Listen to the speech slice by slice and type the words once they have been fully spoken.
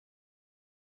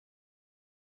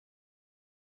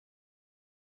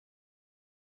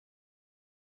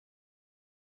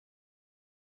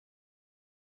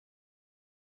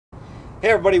Hey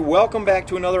everybody, welcome back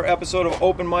to another episode of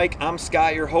Open Mic. I'm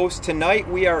Scott, your host. Tonight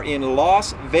we are in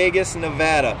Las Vegas,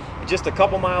 Nevada, just a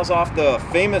couple miles off the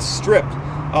famous Strip.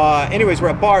 Anyways, we're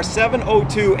at Bar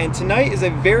 702, and tonight is a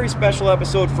very special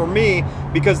episode for me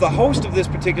because the host of this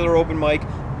particular open mic,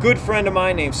 good friend of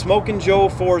mine named Smokin Joe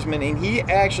Foresman, and he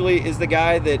actually is the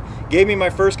guy that gave me my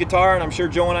first guitar, and I'm sure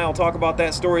Joe and I will talk about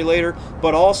that story later,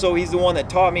 but also he's the one that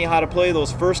taught me how to play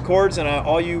those first chords. And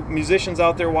all you musicians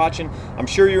out there watching, I'm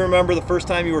sure you remember the first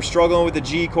time you were struggling with the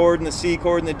G chord and the C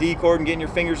chord and the D chord and getting your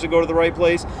fingers to go to the right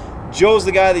place. Joe's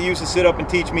the guy that used to sit up and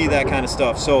teach me that kind of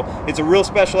stuff. So it's a real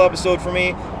special episode for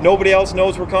me. Nobody else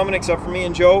knows we're coming except for me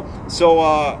and Joe.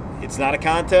 So it's not a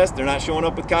contest. They're not showing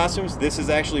up with costumes. This is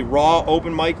actually raw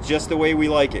open mic, just the way we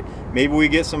like it. Maybe we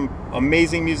get some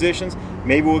amazing musicians.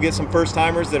 Maybe we'll get some first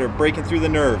timers that are breaking through the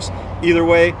nerves. Either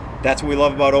way, that's what we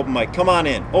love about open mic. Come on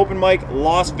in. Open mic,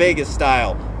 Las Vegas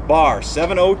style. Bar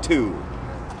 702.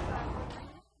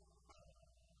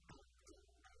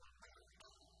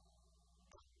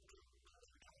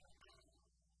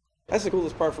 That's the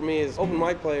coolest part for me is open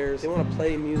mic players, they want to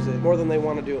play music more than they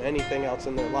want to do anything else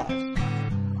in their lives.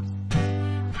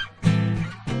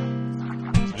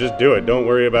 Just do it. Don't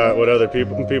worry about what other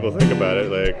people think about it.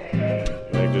 Like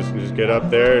just get up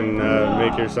there and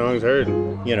make your songs heard.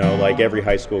 You know, like every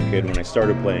high school kid, when I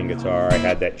started playing guitar, I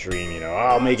had that dream, you know,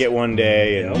 I'll make it one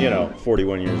day. And, you know,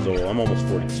 41 years old, I'm almost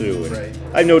 42. And Right.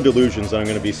 I have no delusions I'm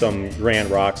going to be some grand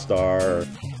rock star.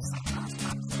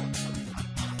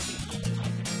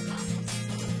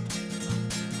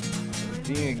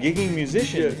 Being a gigging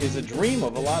musician is a dream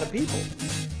of a lot of people.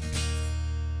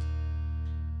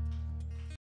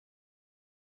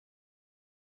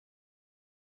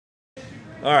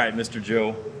 All right, Mr.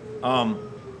 Joe.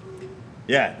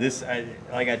 Yeah,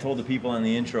 like I told the people in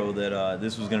the intro that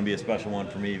this was going to be a special one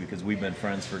for me because we've been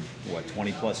friends for what,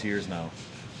 20 plus years now.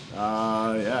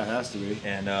 Yeah, it has to be.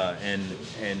 And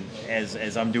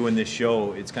as I'm doing this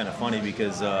show, it's kind of funny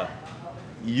because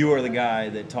you are the guy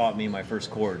that taught me my first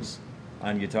chords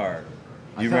on guitar.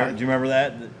 Do you remember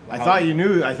that? I thought you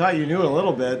knew a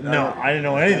little bit. No, I didn't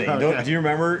know anything. Okay. Do you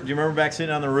remember back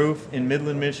sitting on the roof in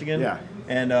Midland, Michigan? Yeah.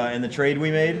 And the trade we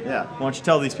made? Yeah. Why don't you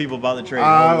tell these people about the trade?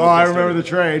 Well, I remember the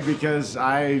trade because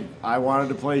I wanted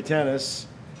to play tennis,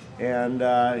 and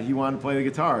he wanted to play the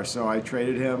guitar, so I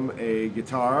traded him a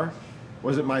guitar.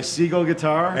 Was it my Seagull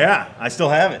guitar? Yeah, I still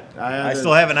have it. I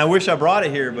still have it. And I wish I brought it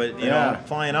here, but you know,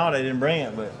 flying out, I didn't bring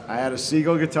it. But I had a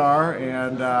Seagull guitar,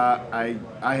 and I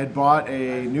had bought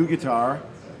a new guitar,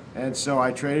 and so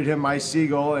I traded him my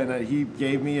Seagull, and he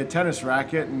gave me a tennis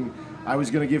racket, and I was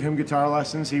going to give him guitar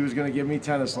lessons. He was going to give me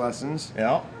tennis lessons.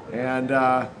 yeah. And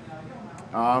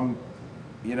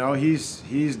you know,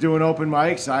 he's doing open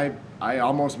mics. I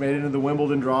almost made it into the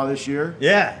Wimbledon draw this year.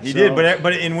 Yeah, he did,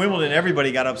 but in Wimbledon,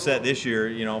 everybody got upset this year.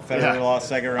 You know, Federer lost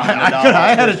second round.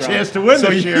 I had a chance to win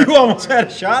this year. You almost had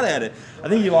a shot at it. I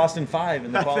think you lost in 5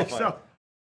 in the qualifier. I think so.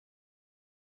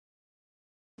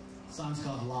 The song's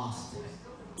called Lost.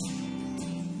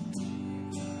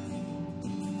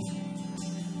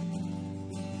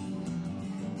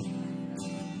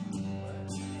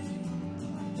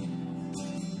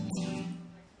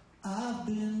 I've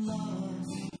been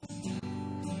lost,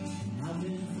 I've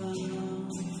been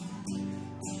found,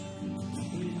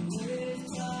 been raised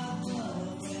by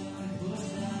love and put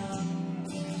down.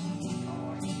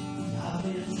 I've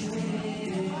been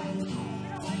traded,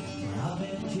 I've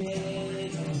been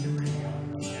jaded,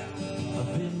 I've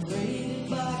been raided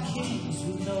by kings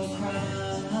with no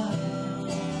crown.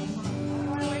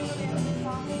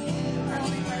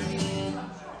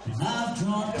 I've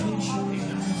drawn pictures.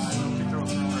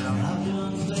 I've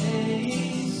done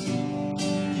plays, I've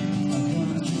done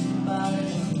just about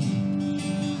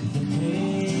everything the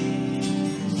pays.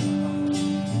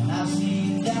 And I've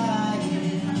seen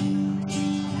dying,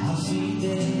 I've seen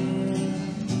death,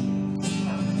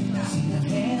 I've seen the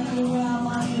hand around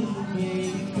my new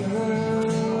baby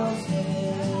girl's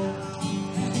head.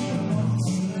 I've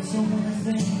seen so many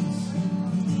things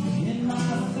in my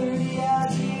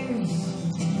 30-odd years.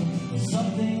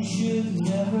 Something should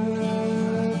never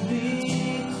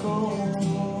be told.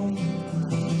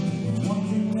 One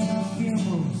thing that I fear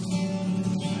most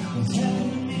has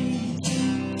happened to me.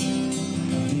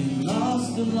 I've been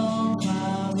lost along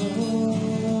my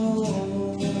road.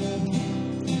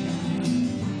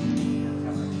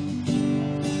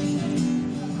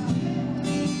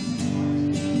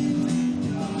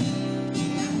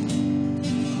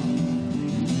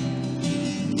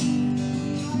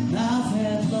 And I've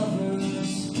had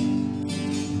lovers,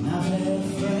 and I've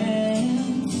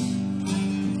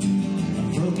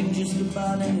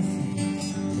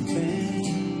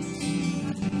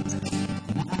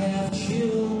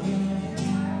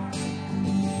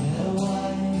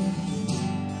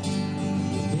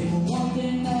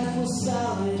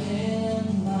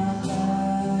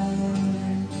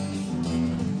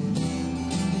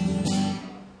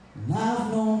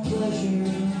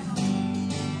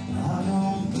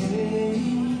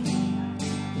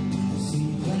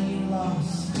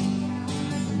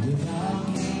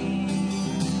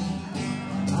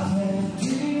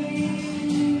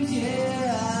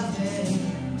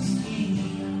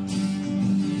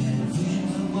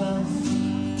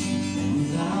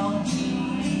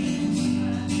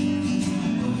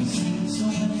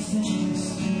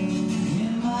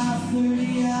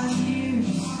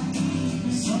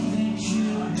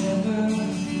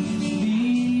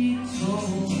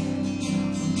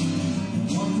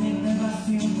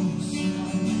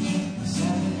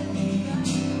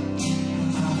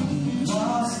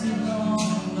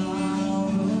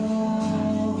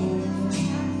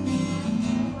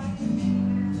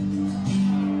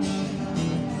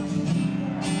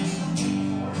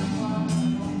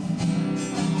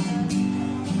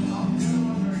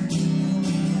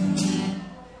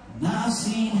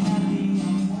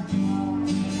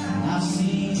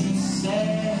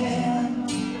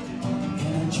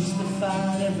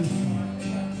find everything.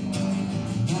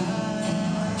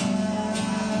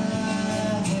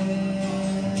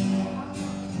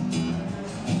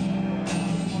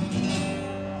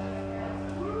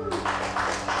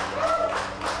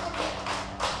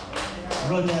 I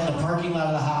wrote that in the parking lot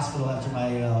of the hospital after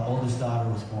my oldest daughter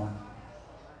was born.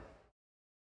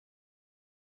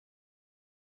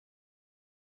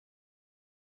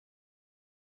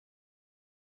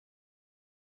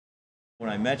 When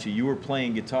I met you, you were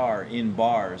playing guitar in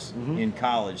bars in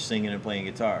college, singing and playing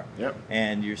guitar. Yep.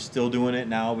 And you're still doing it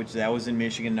now, which that was in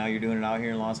Michigan. Now you're doing it out here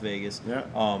in Las Vegas. Yeah.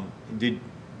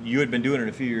 You had been doing it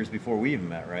a few years before we even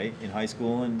met, right? In high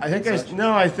school and I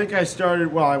think I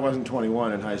started. Well, I wasn't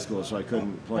 21 in high school, so I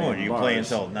couldn't play. Oh, in you bars. play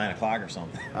until 9 o'clock or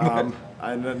something.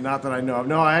 Not that I know of.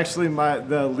 No, I actually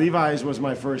the Levi's was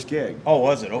my first gig. Oh,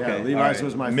 was it? Okay. Yeah, Levi's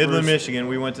was my Midland, first. Michigan.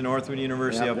 We went to Northwood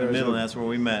University up in Midland. That's where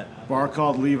we met. Bar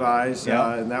called Levi's,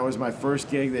 and that was my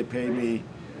first gig. They paid me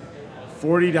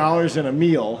 $40 and a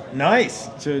meal. Nice.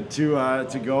 To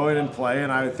go in and play,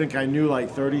 and I think I knew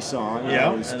like 30 songs.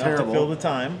 Yeah, it was enough terrible. to fill the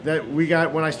time. That we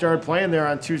got when I started playing there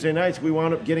on Tuesday nights, we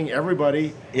wound up getting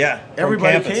everybody. Yeah,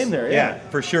 everybody campus. came there. Yeah,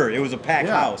 for sure. It was a packed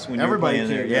house when everybody you were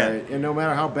playing came there. Yeah, and no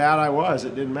matter how bad I was,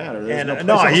 it didn't matter. And no,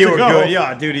 no, place you else were to go. good.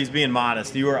 Yeah, dude, he's being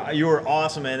modest. You were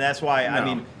awesome, and that's why. No. I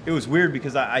mean, it was weird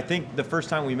because I think the first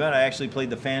time we met, I actually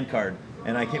played the fan card.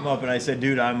 And I came up and I said,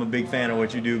 dude, I'm a big fan of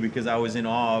what you do because I was in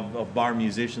awe of bar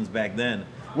musicians back then.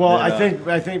 Well, I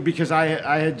think because I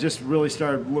had just really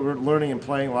started learning and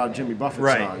playing a lot of Jimmy Buffett songs.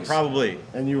 Right, probably.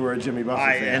 And you were a Jimmy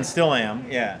Buffett fan. And still am,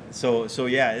 yeah. So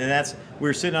yeah, and we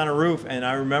were sitting on a roof, and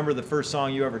I remember the first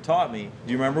song you ever taught me.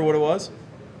 Do you remember what it was?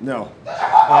 No.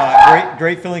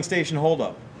 Great Filling Station Hold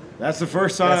Up. That's the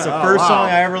first song. That's the first song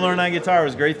I ever learned on guitar. It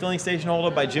was Great Filling Station Hold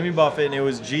Up by Jimmy Buffett, and it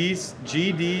was G,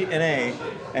 D, and A,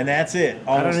 and that's it.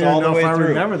 I don't even know if I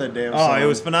remember that damn song. Oh, it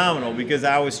was phenomenal because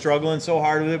I was struggling so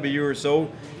hard with it, but you were so,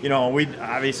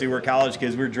 we're college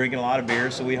kids. We were drinking a lot of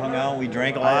beer, so we hung out and we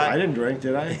drank a lot. I didn't drink,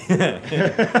 did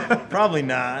I? Probably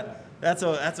not. That's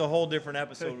a whole different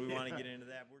episode. We want to get into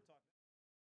that.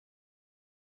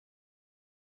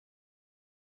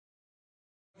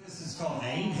 This is called I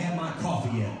Ain't Had My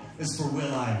Coffee Yet. This is for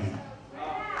Will Ivy,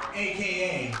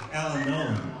 a.k.a. Alan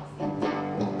Nolan.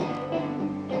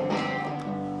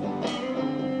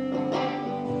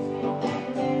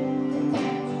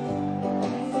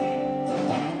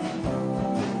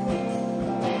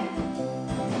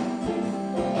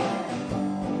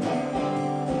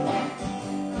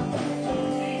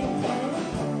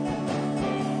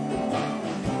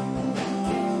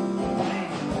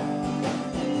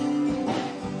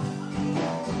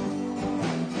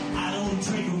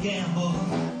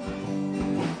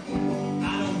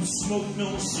 Smoke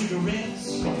no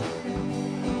cigarettes.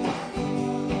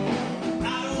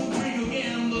 I don't drink or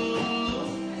gamble.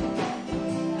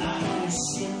 I don't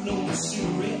smoke no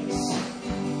cigarettes.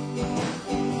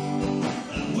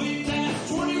 I'm way past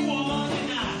 21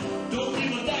 and I don't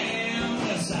give a damn.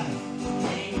 Yes, I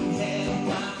ain't had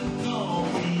my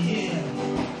coffee yet.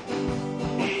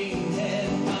 Ain't had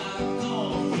my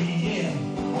coffee yet.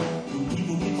 When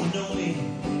people get to know me,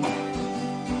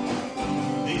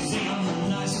 they say I'm the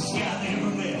nicest guy they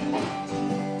ever met.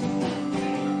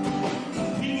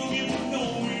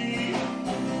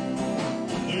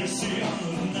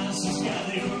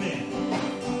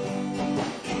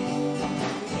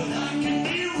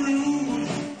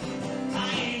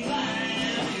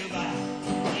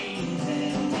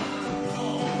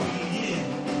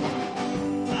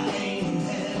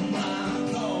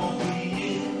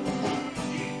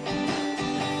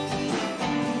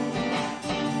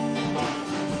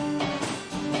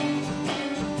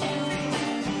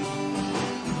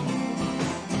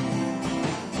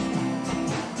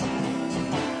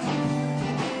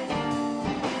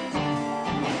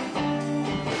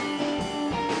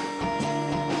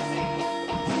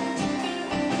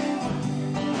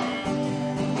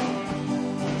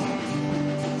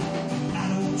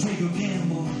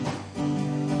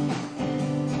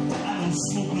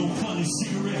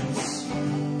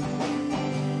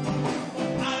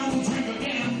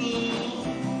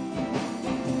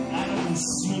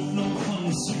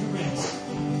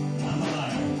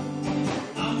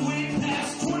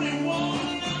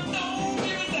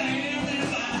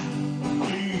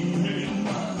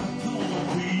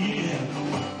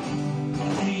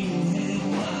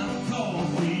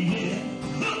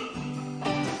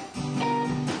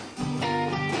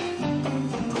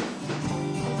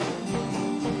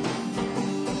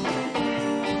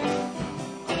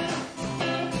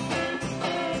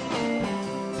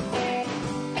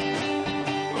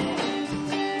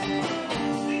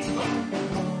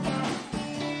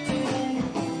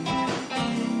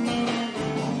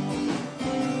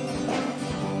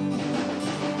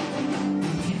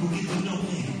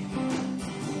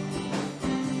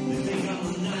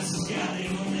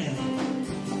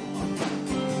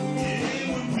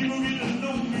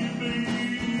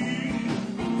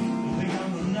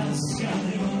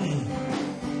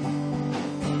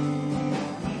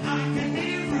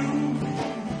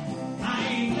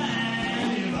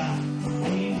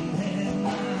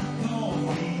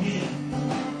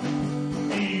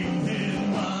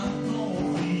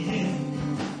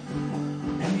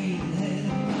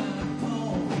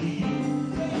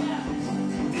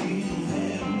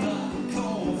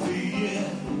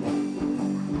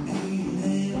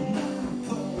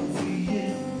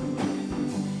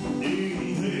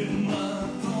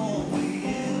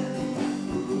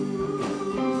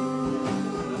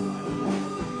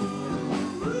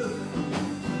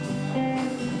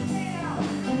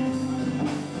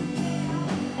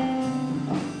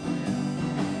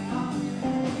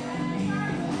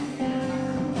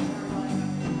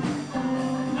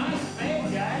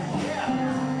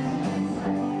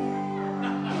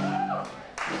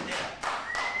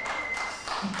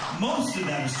 Most of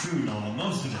that is true, Nolan.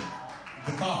 Most of it.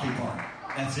 The coffee part.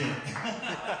 That's it.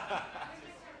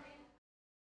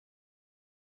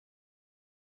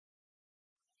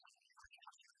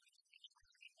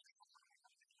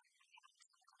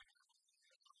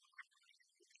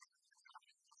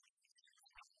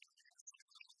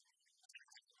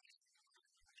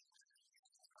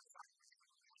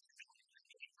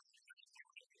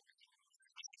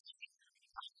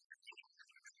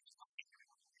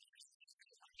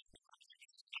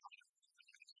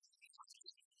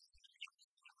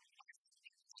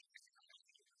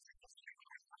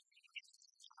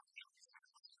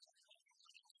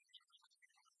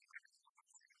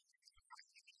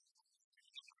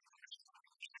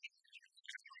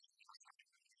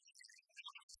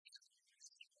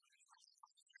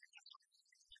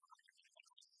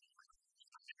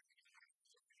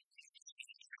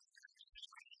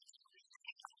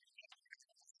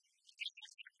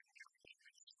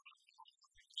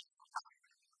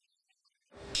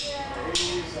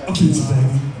 A pizza,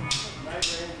 baby.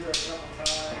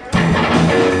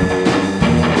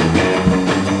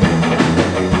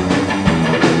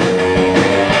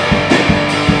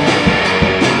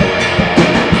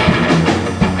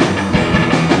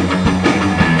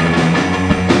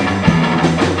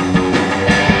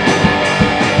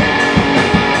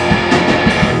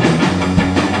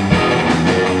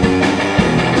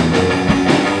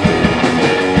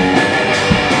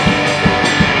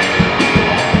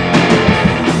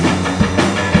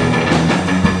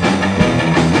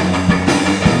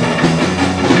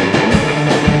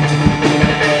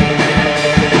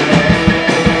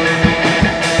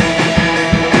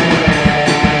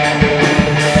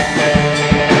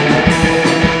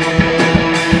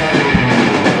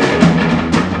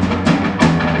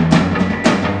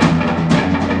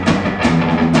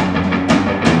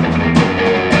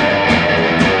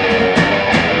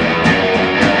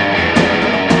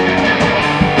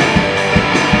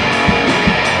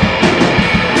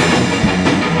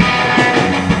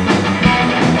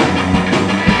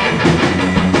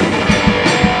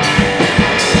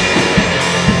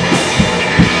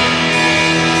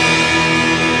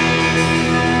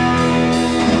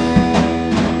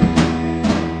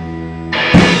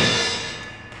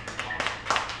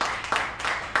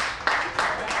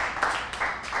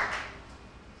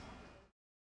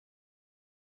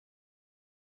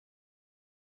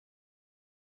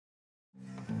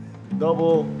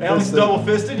 Alan's double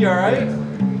fisted. You all right?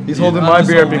 He's holding my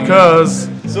beer because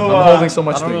So, I'm holding so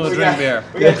much I don't really things. drink beer.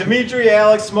 We got Dimitri,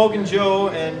 Alex, Smokin Joe,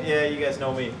 and yeah, you guys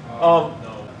know me.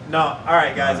 No, all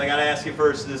right, guys. I gotta ask you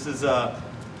first. This is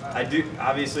I do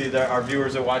obviously our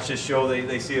viewers that watch this show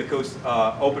they see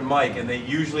open mic, and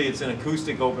usually it's an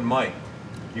acoustic open mic.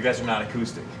 You guys are not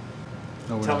acoustic.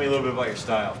 No, we're Tell not. me a little bit about your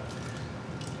style.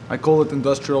 I call it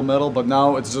industrial metal, but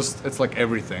now it's like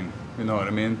everything. You know what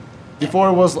I mean? Before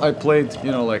it was I played, you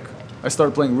know, like I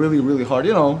started playing really, really hard.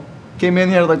 You know, came in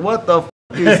here like, what the f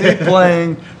is he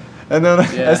playing? And then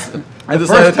I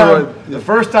decided The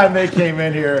first time they came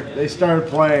in here, they started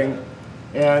playing,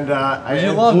 and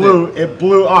it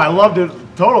blew. Oh, I loved it.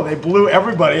 Total. They blew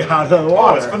everybody out of the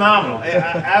water. Oh, it's phenomenal.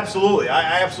 Absolutely.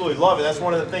 I absolutely love it. That's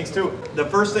one of the things, too. The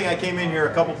first thing I came in here,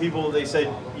 a couple people, they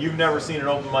said, you've never seen an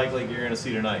open mic like you're going to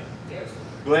see tonight.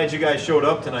 Glad you guys showed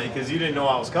up tonight because you didn't know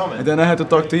I was coming. And then I had to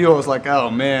talk to you. I was like,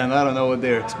 oh man, I don't know what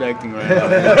they're expecting right now.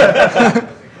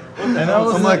 And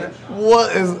I'm like,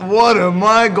 what am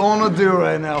I gonna do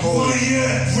right now? Holy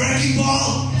Wrecking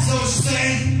ball, so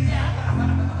stay.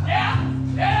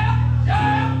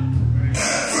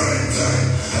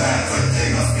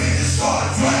 Everything must be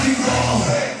destroyed. Wrecking ball.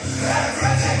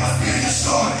 Everything must be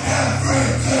destroyed.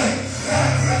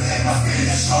 Everything must be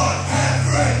destroyed.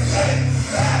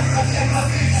 Everything must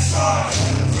be destroyed.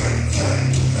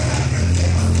 Everything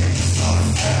must be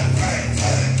destroyed.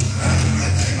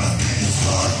 Everything must be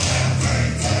destroyed.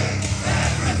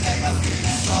 Everything must be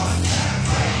destroyed.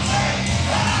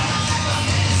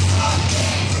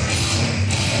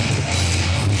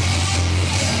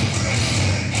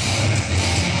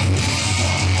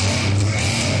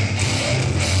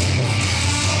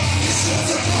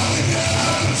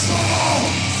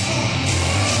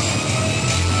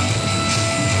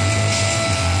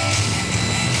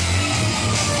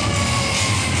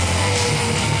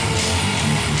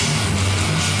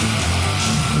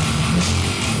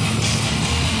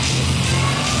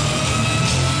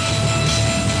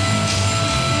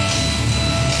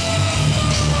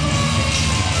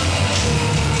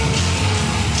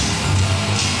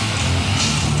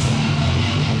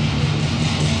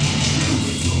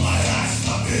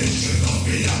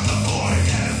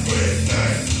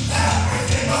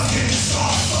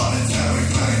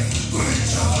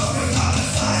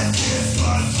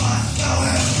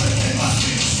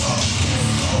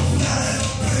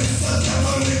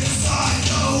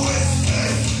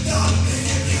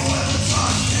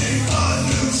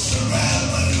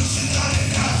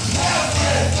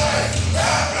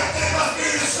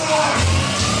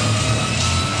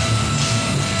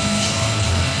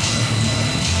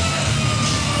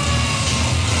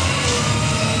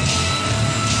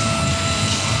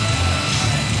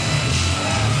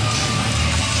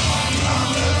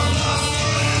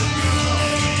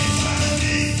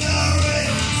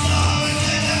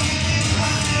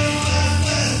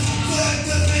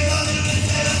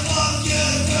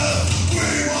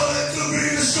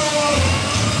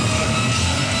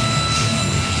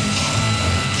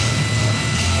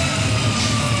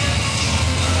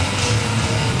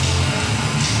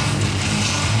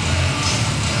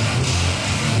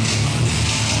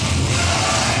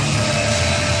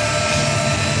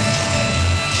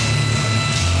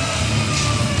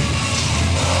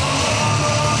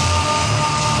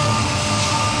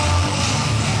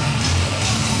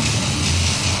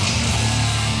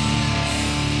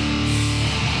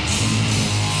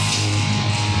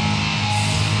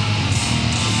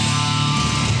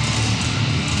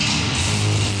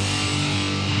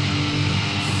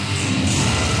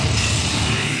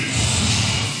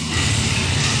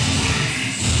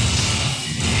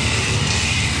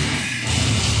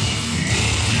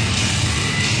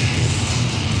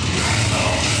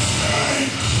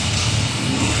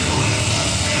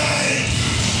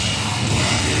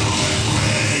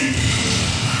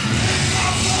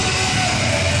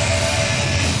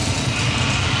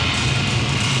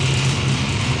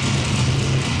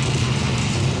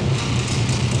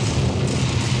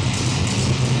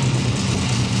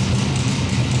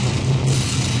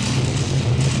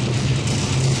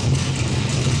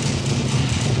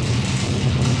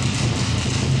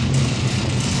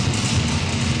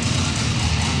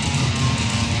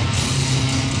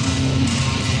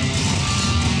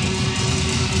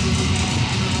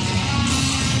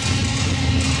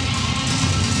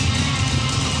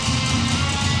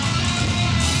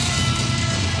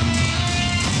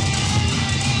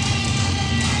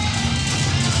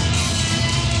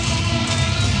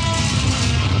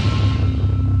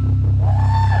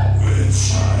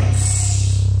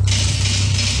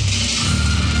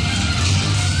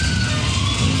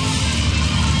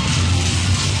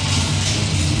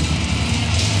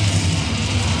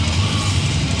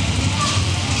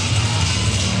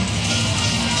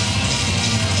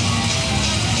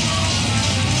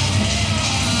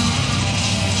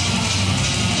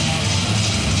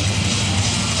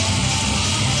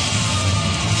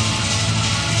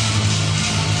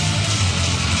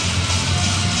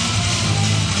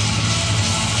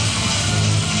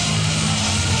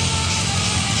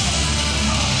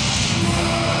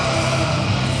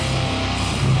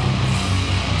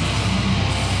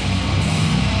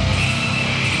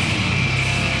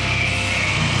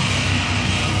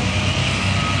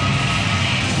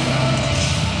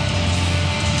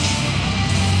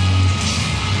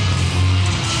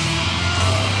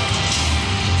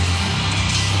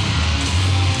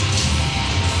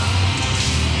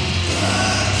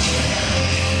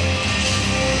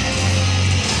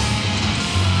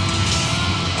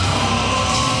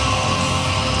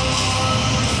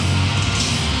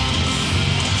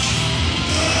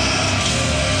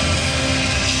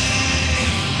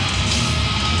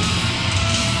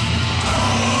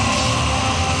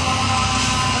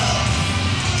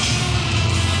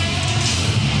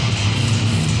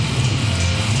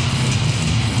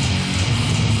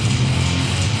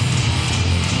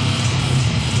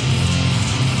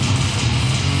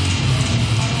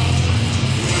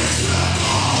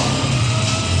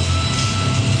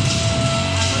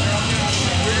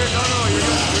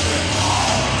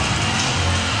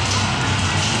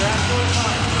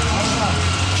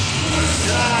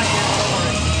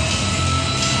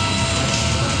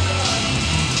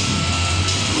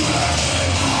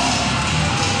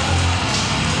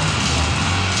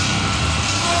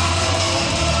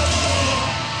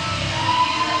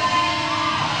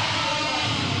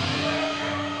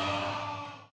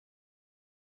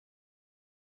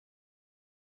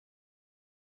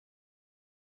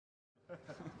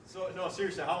 So no,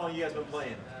 seriously, how long you guys been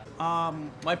playing?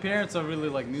 My parents are really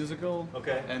like musical.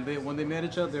 Okay. And when they met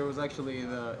each other, they was actually in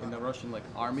the Russian like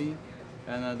army,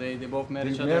 and they both met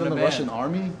each You other met in in a the band. Russian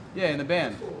army? Yeah, in the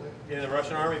band. In the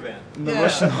Russian Army band. In the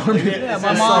Russian army? Yeah, Is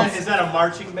my that- mom. Is that a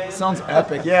marching band? Sounds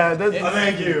epic. Yeah. That, Oh,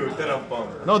 thank you. That a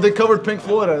bummer. no, they covered Pink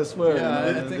Floyd, I swear. Yeah,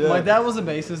 I think my dad was a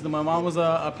bassist, and my mom was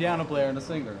a piano player and a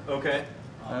singer. Okay.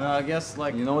 And I guess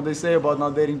like You know what they say about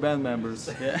not dating band members.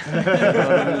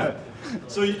 yeah,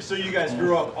 So you guys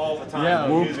grew up all the time. yeah,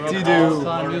 with we music grew in up the all house, the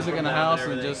time, learning music from in the them house,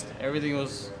 and everything. just everything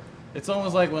was. It's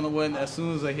almost like when as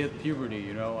soon as I hit puberty,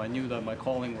 you know, I knew that my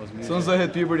calling was music. As soon as I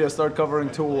hit puberty, I started covering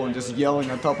Tool and just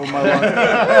yelling on top of my lungs.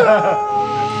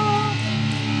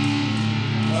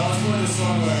 Let's play this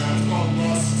song there. It's called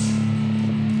Lust.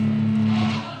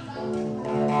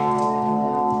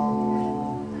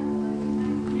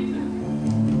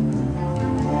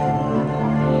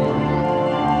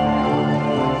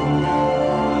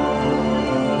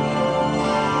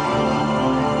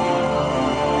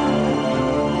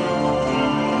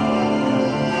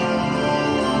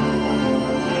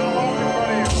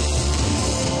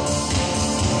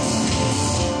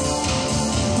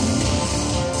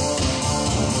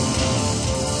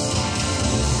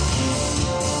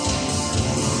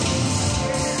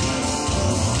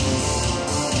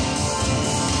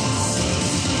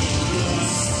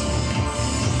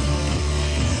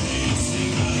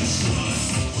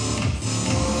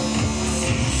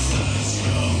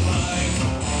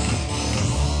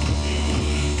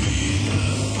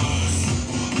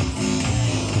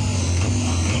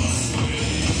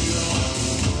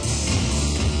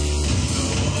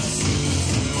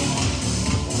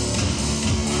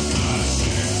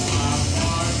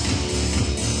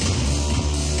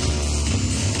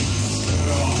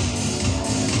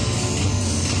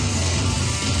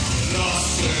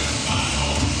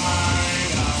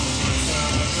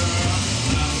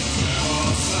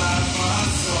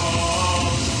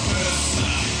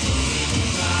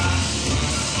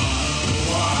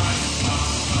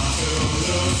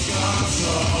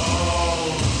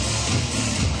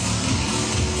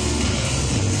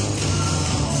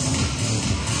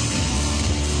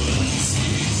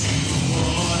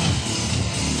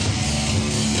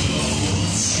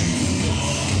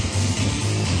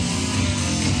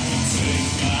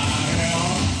 Take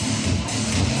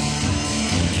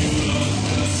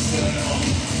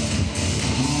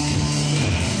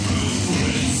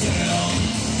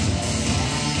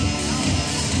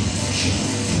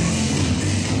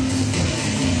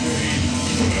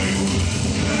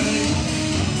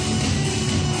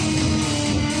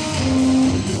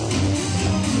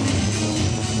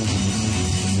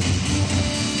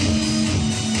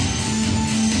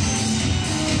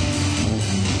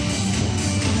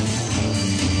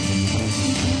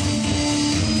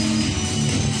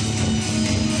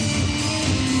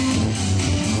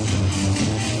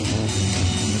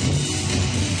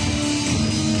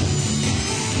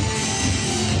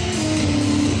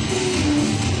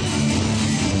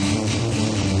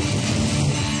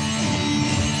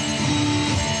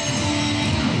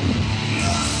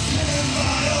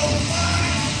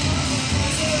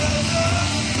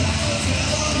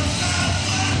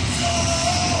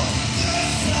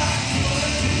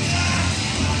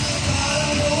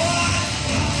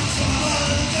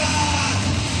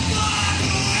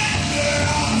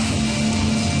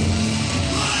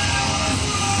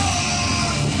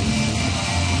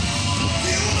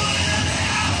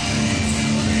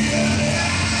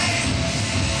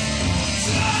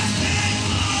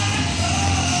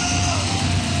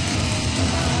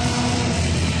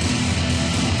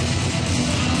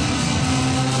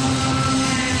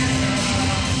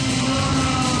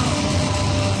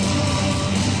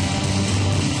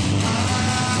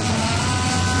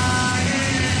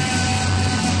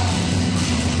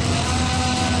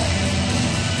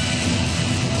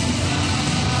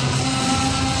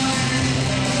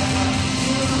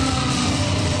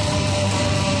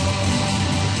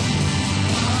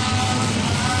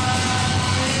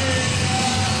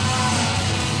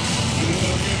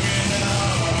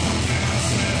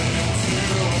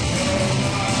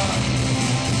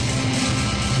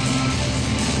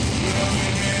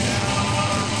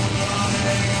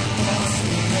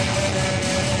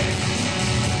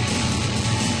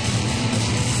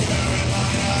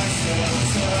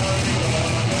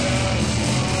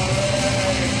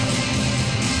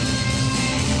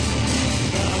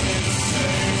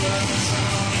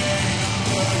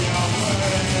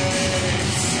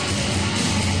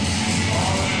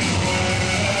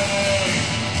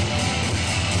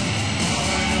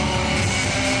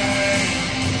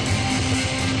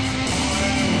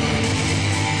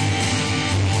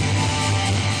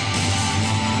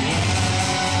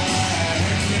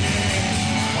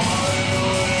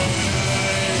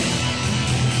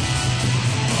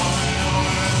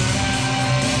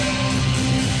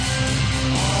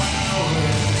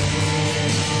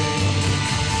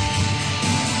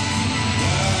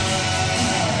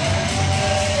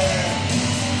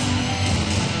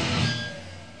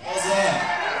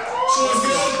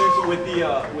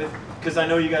because I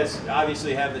know you guys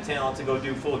obviously have the talent to go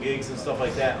do full gigs and stuff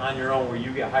like that on your own where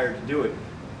you get hired to do it.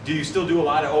 Do you still do a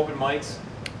lot of open mics?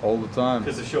 All the time.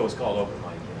 Because the show is called Open Mic.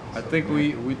 I think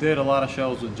we did a lot of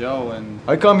shows with Joe, and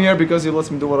I come here because he lets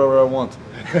me do whatever I want.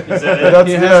 Is that it?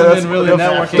 He hasn't been really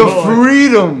networking. The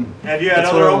freedom. Have you had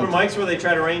other open mics where they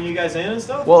try to rein you guys in and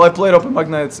stuff? Well, I played open mic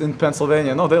nights in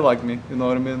Pennsylvania. No, they liked me. You know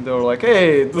what I mean? They were like,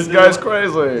 "Hey, this guy's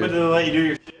crazy." But did they let you do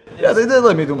your shit? Yeah, they did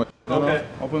let me do my. Okay.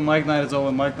 open mic night is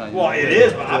open mic night. Well, it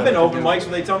is, but I've been to open mics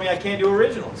where they tell me I can't do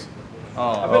originals.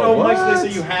 I've been to open mics where they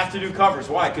say you have to do covers.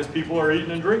 Why? Because people are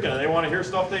eating and drinking and they want to hear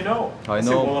stuff they know. I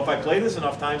know. Say, well, if I play this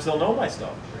enough times, they'll know my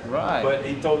stuff. Right. But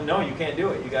he told me, no, you can't do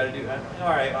it. You got to do it. All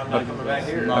right, I'm not coming back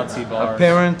here. Nazi bars.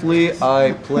 Apparently,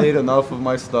 I played enough of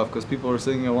my stuff because people were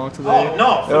singing along today. Oh,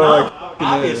 no, They were like,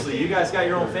 obviously, you guys got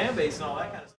your own fan base and all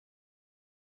that kind of stuff.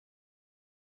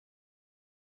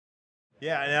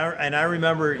 Yeah, and I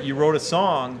remember you wrote a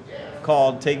song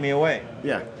called Take Me Away.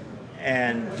 Yeah.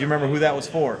 And do you remember who that was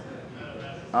for?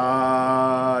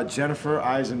 Jennifer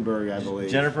Eisenberg, I believe.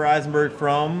 Jennifer Eisenberg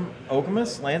from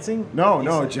Okemos, Lansing?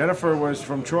 No, Jennifer was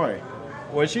from Troy.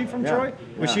 Was she from Yeah, Troy?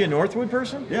 Was yeah. she a Northwood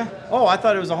person? Yeah. Oh, I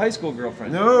thought it was a high school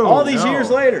girlfriend. No, all these no. years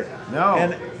later. No.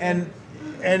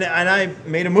 And I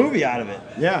made a movie out of it.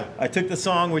 Yeah. I took the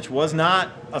song, which was not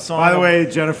a song. By the way,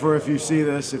 Jennifer, if you see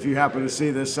this, if you happen to see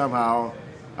this somehow,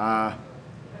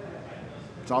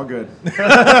 it's all good.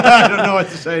 I don't know what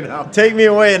to say now. Take Me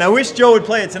Away, and I wish Joe would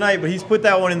play it tonight, but he's put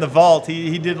that one in the vault.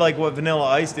 He did like what Vanilla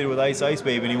Ice did with Ice Ice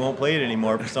Baby, and he won't play it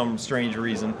anymore for some strange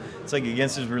reason. It's like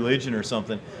against his religion or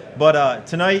something. But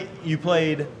tonight you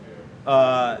played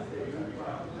I'm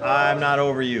Not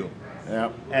Over You.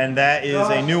 Yep. And that is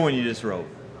a new one you just wrote.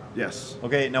 Yes.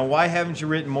 Okay, now why haven't you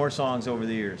written more songs over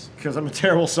the years? Because I'm a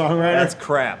terrible songwriter. That's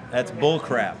crap. That's bull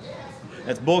crap.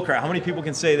 That's bull crap. How many people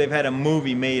can say they've had a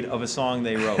movie made of a song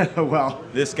they wrote? Well,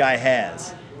 this guy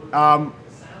has.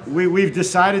 We've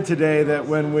decided today that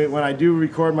when I do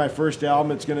record my first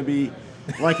album, it's going to be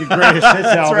like a greatest hits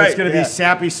album. Right, it's going to be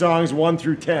sappy songs 1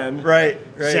 through 10. Right.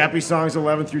 Sappy songs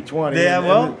 11 through 20. Yeah,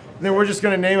 and then we're just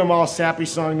going to name them all sappy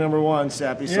song number 1,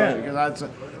 sappy song. Yeah. Because that's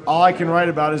all I can write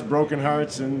about is broken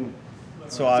hearts, and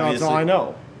so that's all I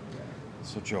know.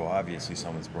 So Joe, obviously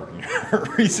someone's broken your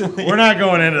heart recently. We're not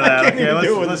going into that. I can't Okay, even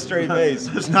do it with a straight face.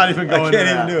 Let's not even go into that.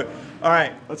 I can't even do it. All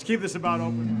right. Let's keep this about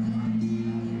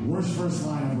open. Worst first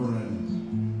line ever written.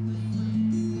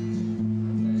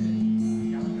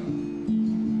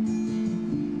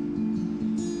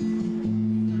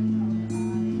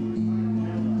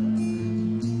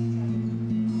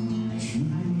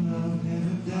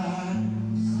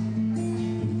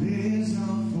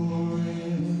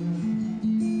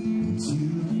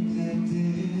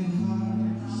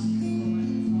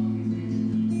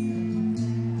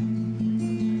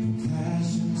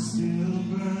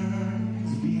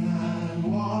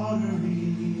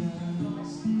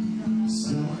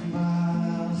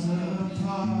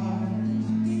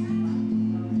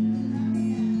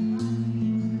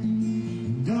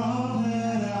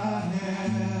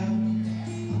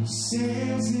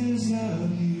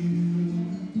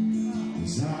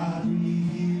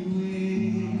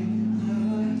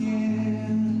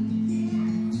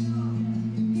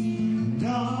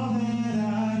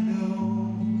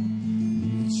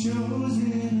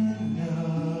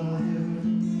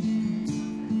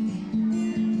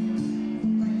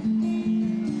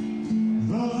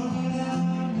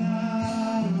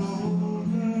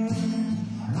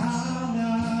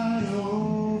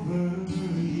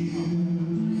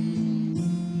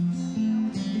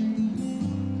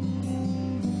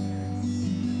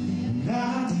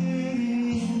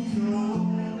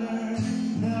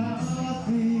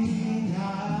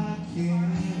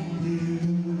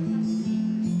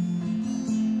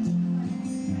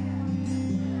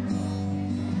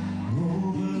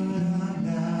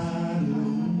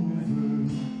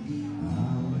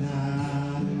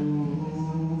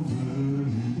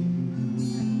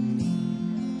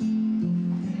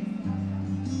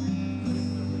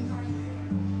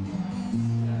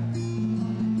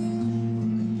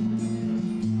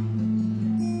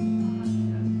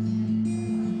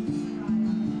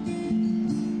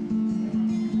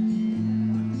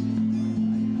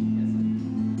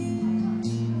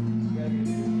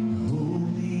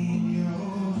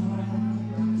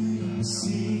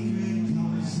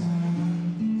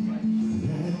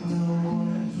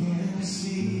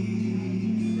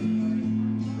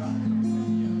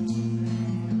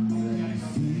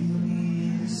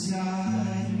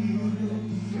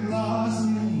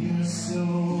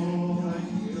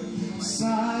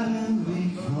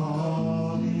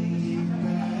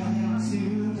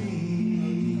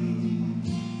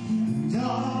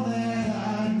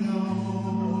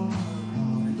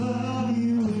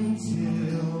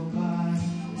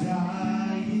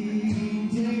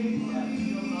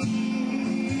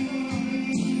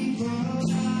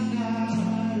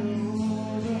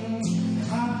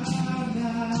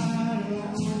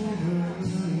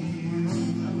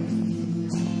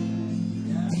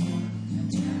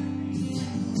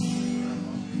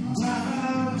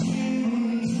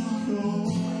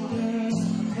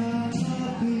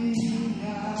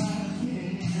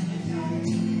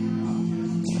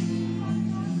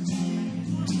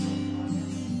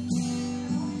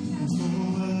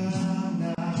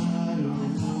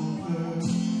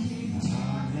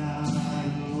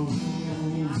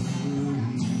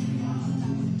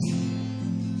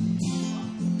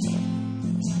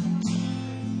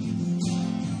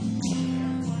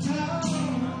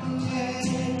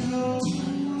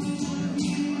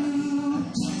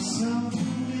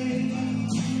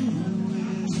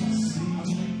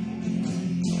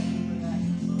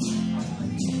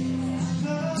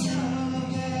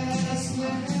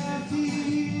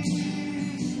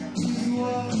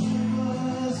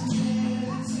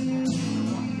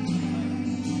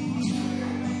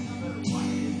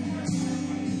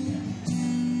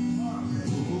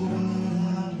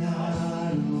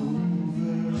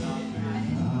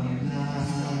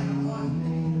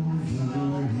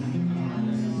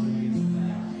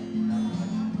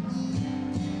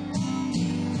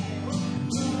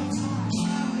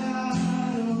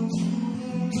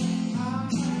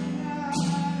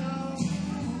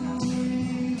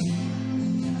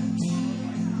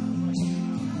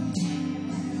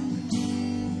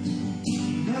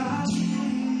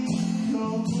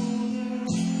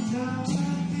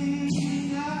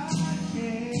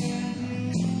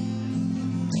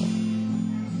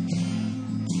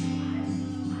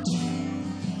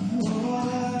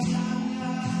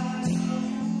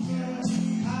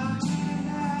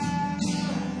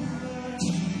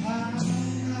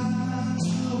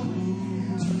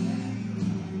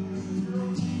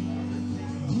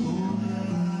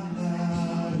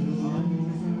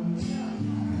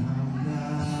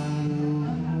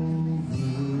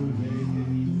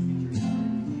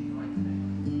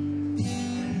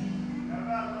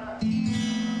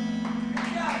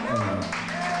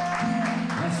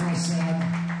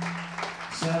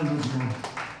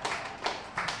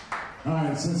 All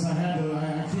right, since I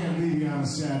can't leave you on a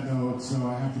sad note, so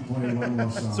I have to play one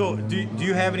more song. So, do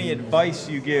you have any advice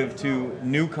you give to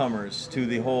newcomers to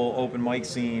the whole open mic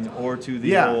scene or to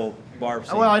the whole bar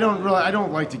scene? Well, I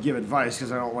don't like to give advice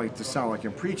because I don't like to sound like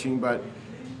I'm preaching, but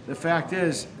the fact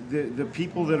is, the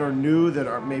people that are new, that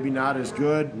are maybe not as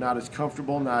good, not as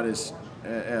comfortable, not as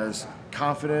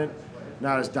confident,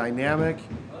 not as dynamic,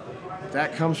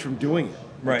 that comes from doing it.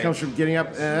 Right. It comes from getting up.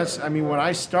 And that's, I mean, when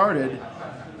I started,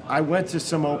 I went to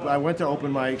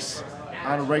open mics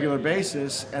on a regular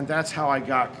basis, and that's how I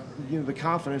got the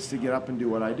confidence to get up and do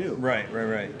what I do. Right.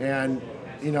 And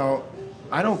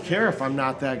I don't care if I'm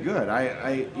not that good.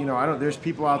 I don't. There's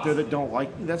people out there that don't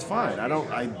like me. That's fine.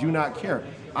 I do not care.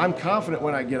 I'm confident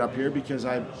when I get up here because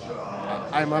I'm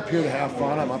up here to have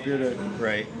fun. I'm up here to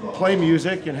play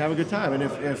music and have a good time. And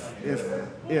if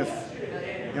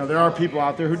there are people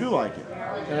out there who do like it,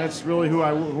 and that's really who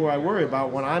I worry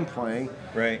about when I'm playing.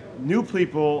 Right. New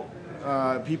people,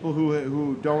 people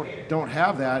who don't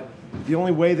have that, the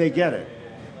only way they get it.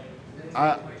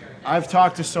 I've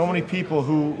talked to so many people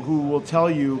who will tell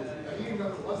you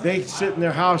they sit in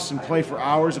their house and play for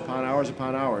hours upon hours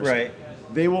upon hours. Right.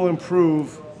 They will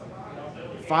improve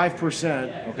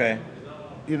 5%. Okay.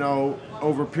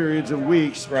 Over periods of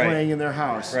weeks playing in their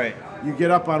house. Right. You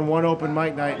get up on one open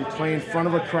mic night and play in front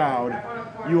of a crowd,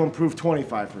 you improve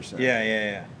 25%.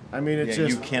 Yeah. I mean, it's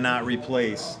just... You cannot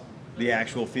replace the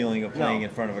actual feeling of playing in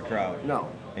front of a crowd. No.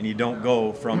 And you don't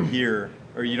go from here,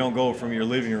 or you don't go from your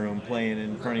living room playing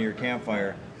in front of your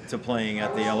campfire to playing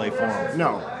at the LA Forum.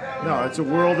 No, it's a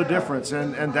world of difference,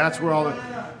 and that's where all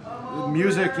the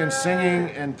music and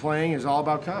singing and playing is all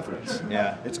about confidence.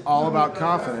 Yeah. It's all about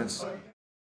confidence.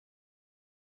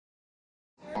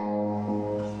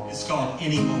 It's called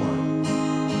Anymore.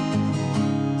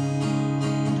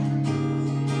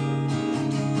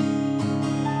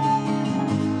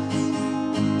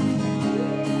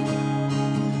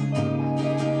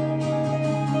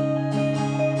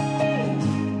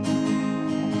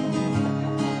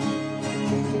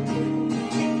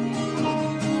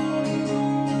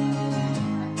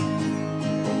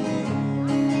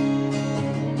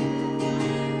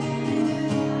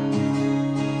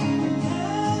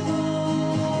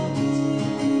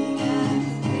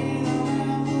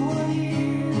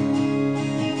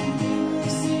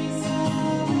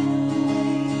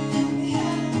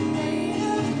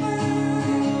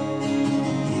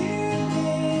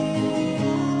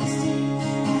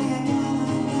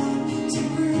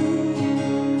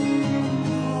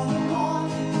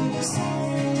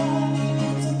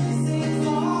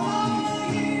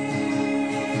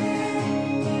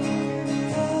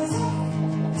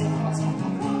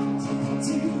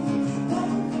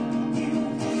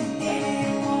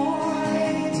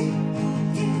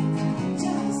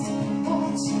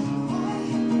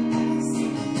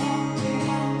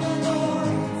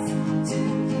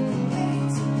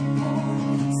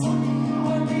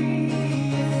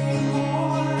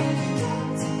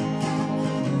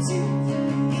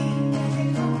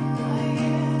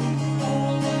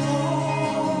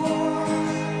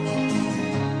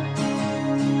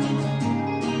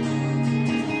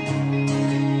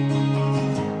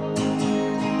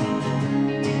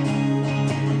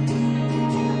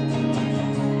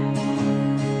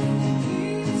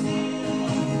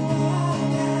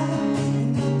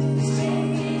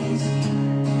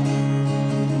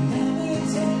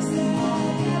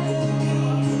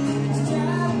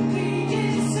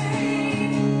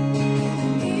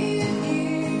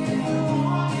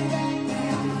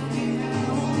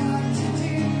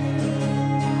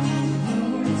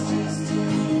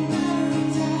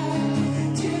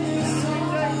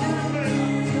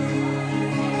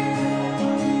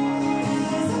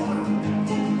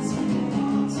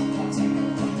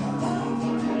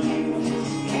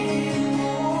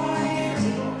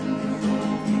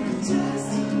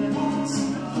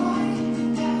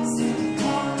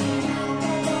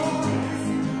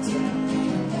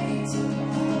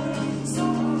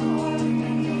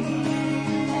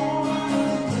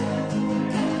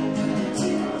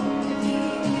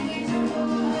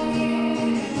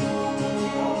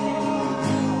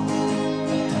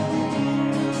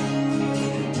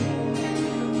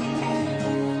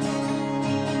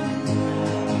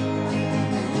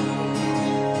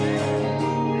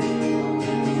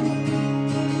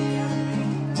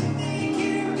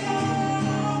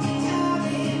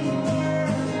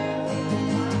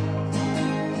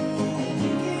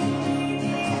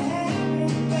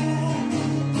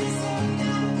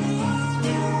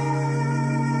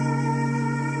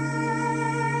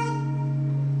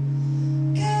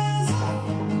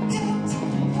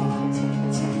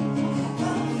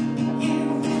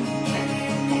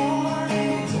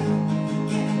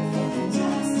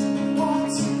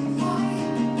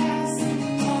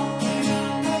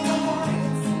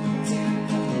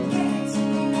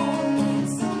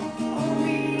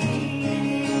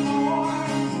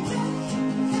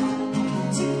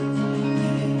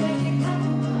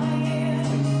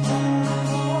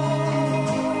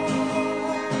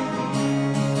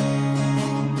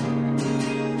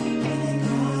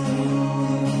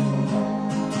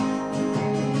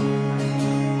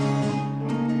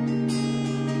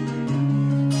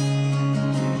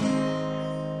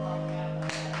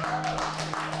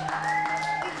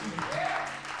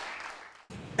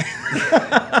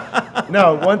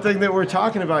 No, one thing that we're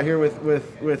talking about here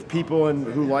with people and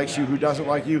who likes you, who doesn't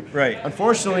like you. Right.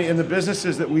 Unfortunately, in the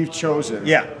businesses that we've chosen.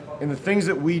 Yeah. In the things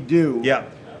that we do. Yeah.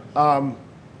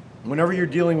 Whenever you're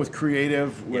dealing with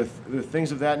creative, with the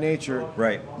things of that nature,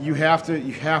 right, you have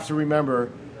to remember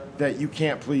that you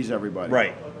can't please everybody.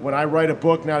 Right. When I write a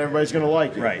book, not everybody's going to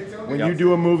like it. Right. When you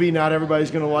do a movie, not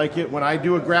everybody's going to like it. When I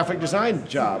do a graphic design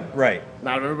job, right,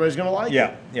 not everybody's going to like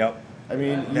it. Yep. I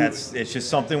mean, it's just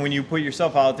something when you put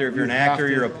yourself out there. If you're an actor,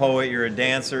 you're a poet, you're a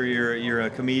dancer, you're a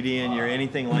comedian, you're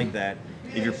anything like that.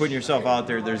 If you're putting yourself out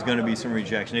there, there's going to be some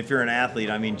rejection. If you're an athlete,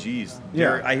 I mean, geez,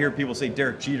 Derek, I hear people say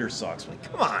Derek Jeter sucks. I'm like,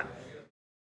 come on.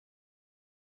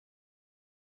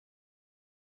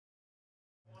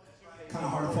 Kind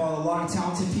of hard to follow. A lot of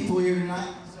talented people here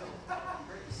tonight.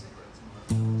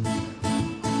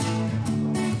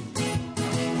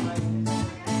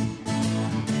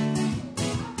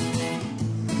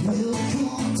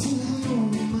 Welcome to the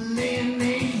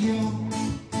millennium.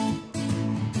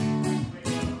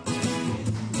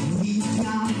 We've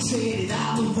gone and traded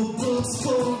all of the books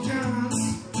for guns.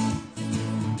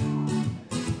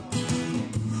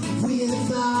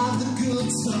 With all the good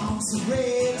songs, the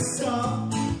red stuff.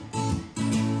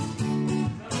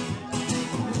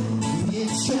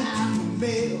 Trying to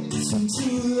melt into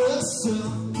the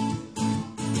sun.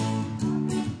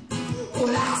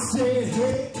 Well, I said,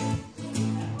 hey,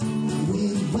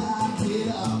 where do I get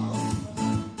off?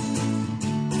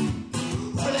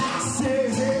 Well, I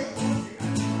said, hey,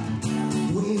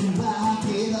 where do I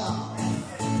get off?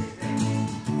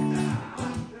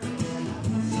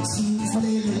 Seems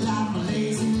lately like my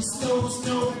laziness knows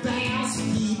no bounds.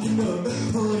 Keeping up,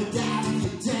 put it down,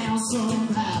 get down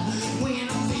somehow. When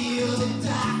I feel the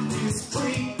darkness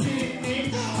creeping in,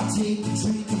 I take a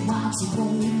drink and watch the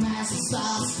romance and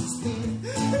sausage spin.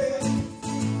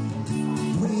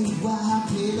 Where do I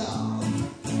get off?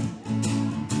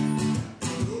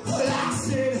 Well, I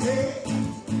said, hey,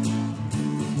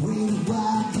 where do I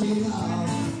get off?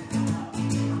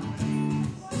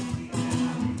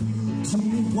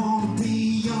 Don't wanna be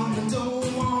young, I don't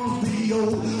wanna be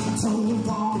old. I don't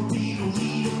wanna be no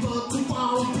leader, but I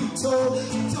wanna be told. I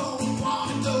don't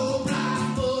wanna go blind,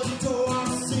 but I don't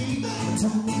wanna see. I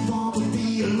don't wanna be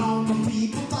alone, the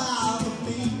people bother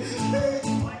me. Hey,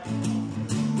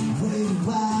 where do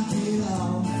I get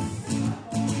off?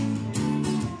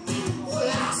 Well,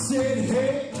 I said,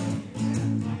 hey,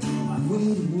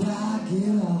 where do I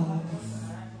get off?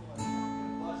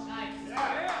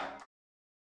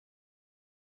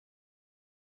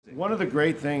 One of the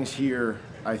great things here,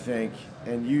 I think,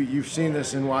 and you've seen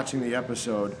this in watching the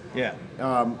episode,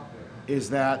 is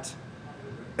that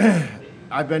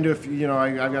I've been to a few. You know,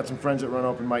 I've got some friends that run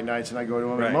open mic nights, and I go to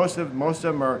them. Right. And most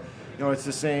of them are, you know, it's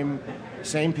the same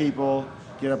people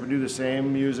get up and do the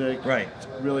same music. Right. It's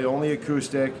really only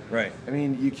acoustic. Right. I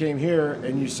mean, you came here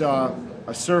and you saw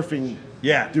a surfing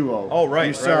duo. Oh, right.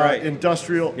 You saw right.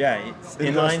 industrial. Yeah,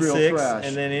 industrial inline 6, thrash.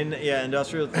 and then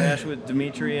industrial thrash with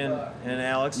Dimitri and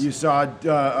Alex. You saw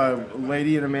a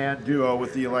lady and a man duo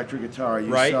with the electric guitar.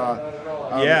 You Right.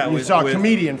 saw, you saw a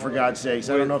comedian, for God's sakes.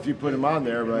 I don't know if you put him on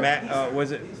there, but Matt,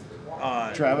 was it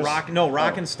Travis? Rock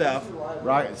and Steph.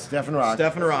 Stefnrock.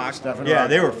 Stefnrock. Yeah,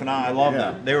 they were phenomenal. I love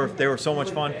them. They were so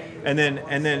much fun. And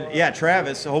then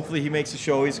Travis. Hopefully he makes the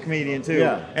show. He's a comedian too.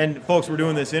 Yeah. And folks, we're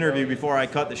doing this interview before I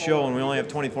cut the show, and we only have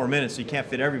 24 minutes, so you can't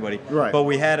fit everybody. Right. But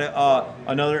we had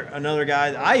another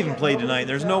guy. I even played tonight.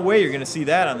 There's no way you're going to see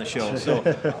that on the show. So,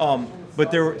 but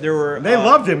there were. They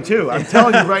loved him too. I'm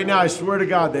telling you right now. I swear to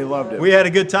God, they loved him. We had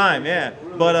a good time. Yeah.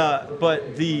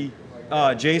 But the.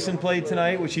 Jason played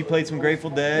tonight, which he played some Grateful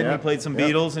Dead, and he played some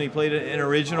Beatles, and he played an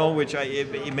original, which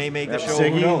it may make the show.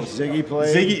 Ziggy, who knows? Ziggy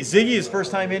played. Ziggy is first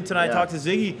time in tonight. I talked to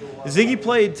Ziggy. Ziggy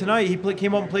played tonight. He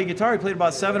came up and played guitar. He played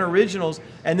about 7 originals,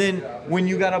 and then when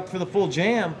you got up for the full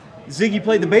jam, Ziggy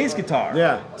played the bass guitar.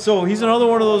 Yeah. So he's another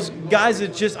one of those guys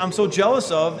that just I'm so jealous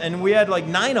of, and we had like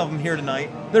 9 of them here tonight.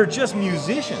 They're just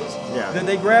musicians. Yeah. That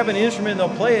they grab an instrument and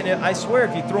they'll play it. And I swear,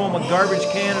 if you throw them a garbage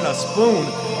can and a spoon,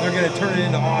 they're going to turn it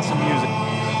into awesome music.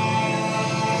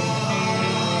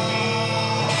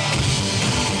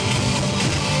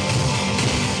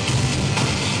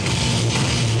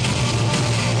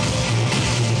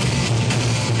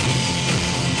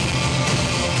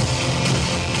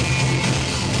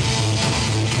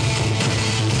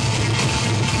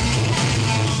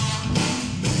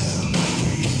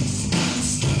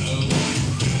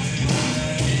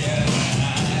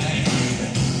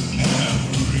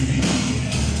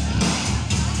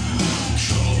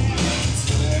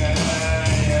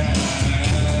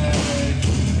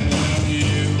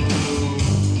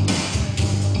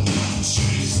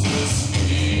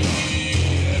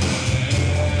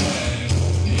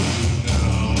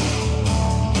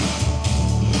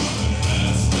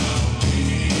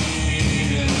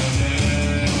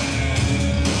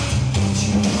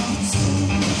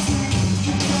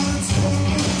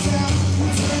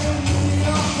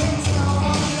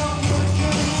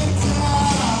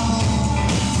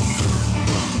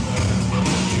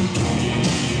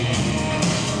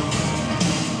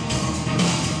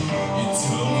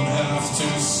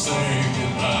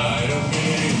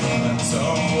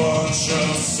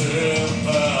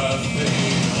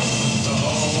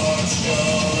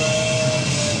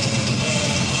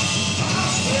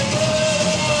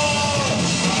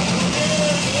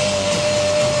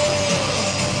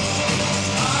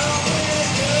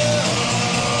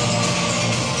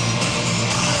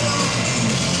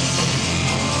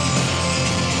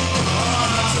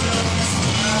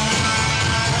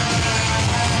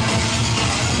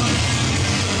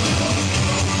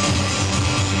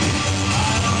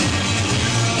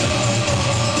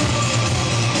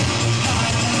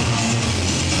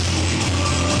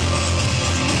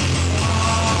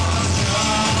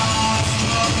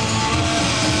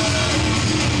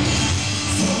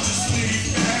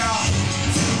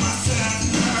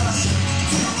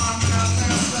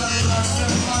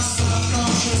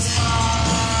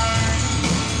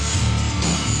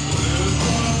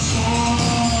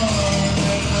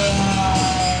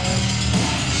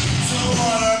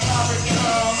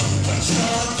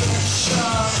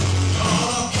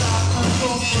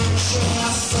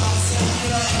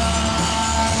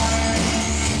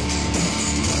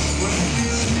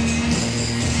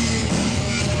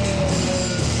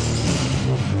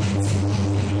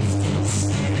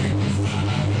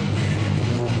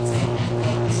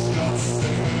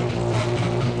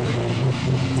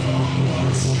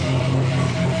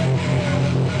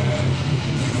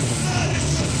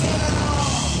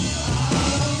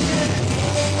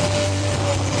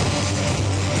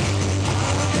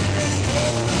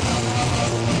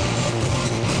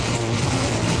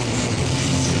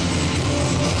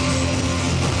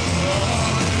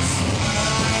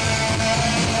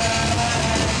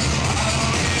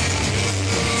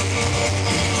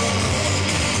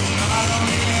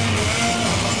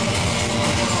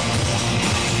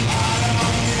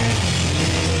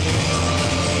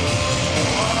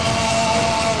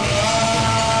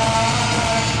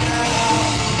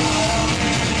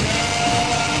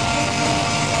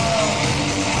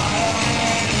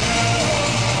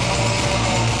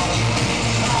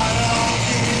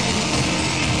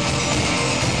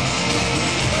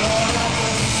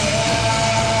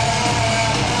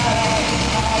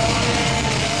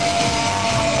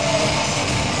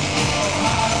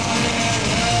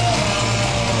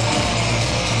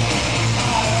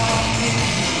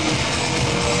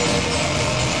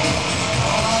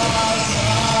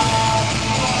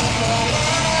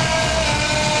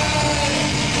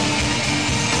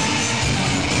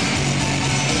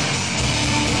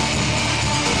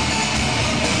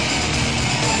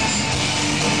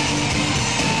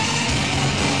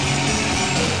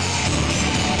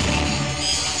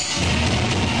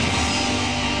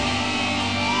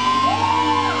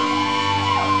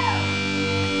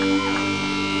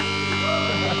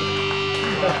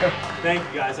 Thank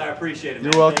you guys. I appreciate it,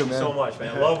 man. You're welcome, Thank you so man. much,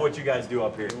 man. I love what you guys do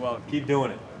up here. You're welcome. Keep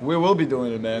doing it. We will be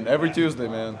doing it, man. Every Tuesday,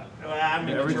 man. Well, I'm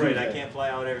in Every Detroit. I Tuesday. can't fly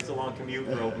out there. It's a long commute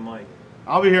for open mic.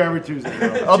 I'll be here every Tuesday.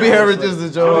 Joe. I'll be here every Tuesday,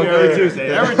 Joe. I'll be here every Tuesday.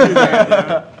 Every Tuesday.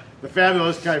 Yeah. The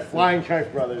fabulous Kaif, flying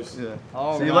Kaif Brothers. Yeah.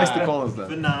 So he likes to call us that.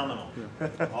 Phenomenal.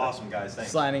 Awesome, guys.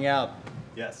 Thanks. Signing out.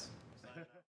 Yes.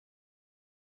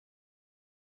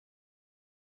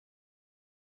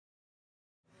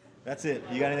 That's it.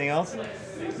 You got anything else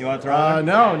you want to throw on?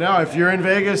 No. If you're in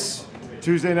Vegas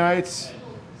Tuesday nights,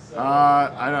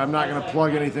 I'm not going to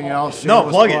plug anything else. No,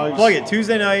 Shameless plug plugs. it. Plug it.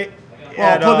 Tuesday night. Well,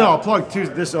 at, I'll plug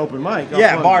this open mic.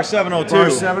 Yeah, plug Bar 702. Bar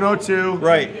 702.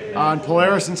 Right. On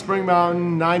Polaris and Spring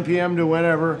Mountain, 9 p.m. to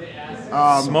whenever.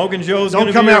 Smokin Joe's Don't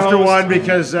gonna come be your after host. 1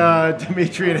 because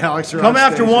Dimitri and Alex are Come on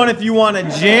after stage. 1 if you want to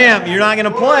jam. You're not going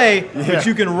to play, Yeah. but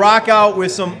you can rock out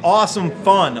with some awesome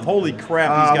fun. Holy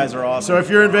crap, these guys are awesome. So if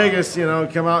you're in Vegas,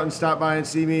 come out and stop by and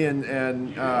see me, and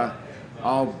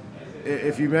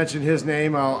if you mention his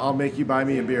name, I'll make you buy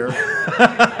me a beer,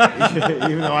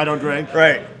 even though I don't drink.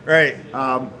 Right.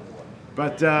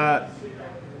 But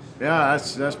yeah,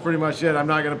 that's pretty much it. I'm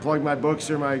not going to plug my books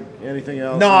or my anything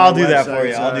else. No, or I'll my do that for websites,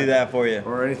 you. I'll do that for you.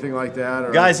 or anything like that.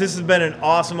 Or, Guys, this has been an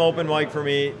awesome open mic for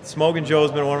me. Smokin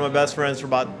Joe's been one of my best friends for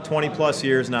about 20 plus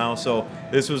years now, so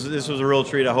this was a real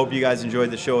treat. I hope you guys enjoyed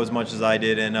the show as much as I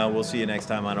did, and we'll see you next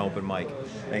time on open mic.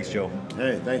 Thanks, Joe.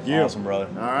 Hey, thank you. Awesome, brother.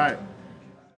 All right.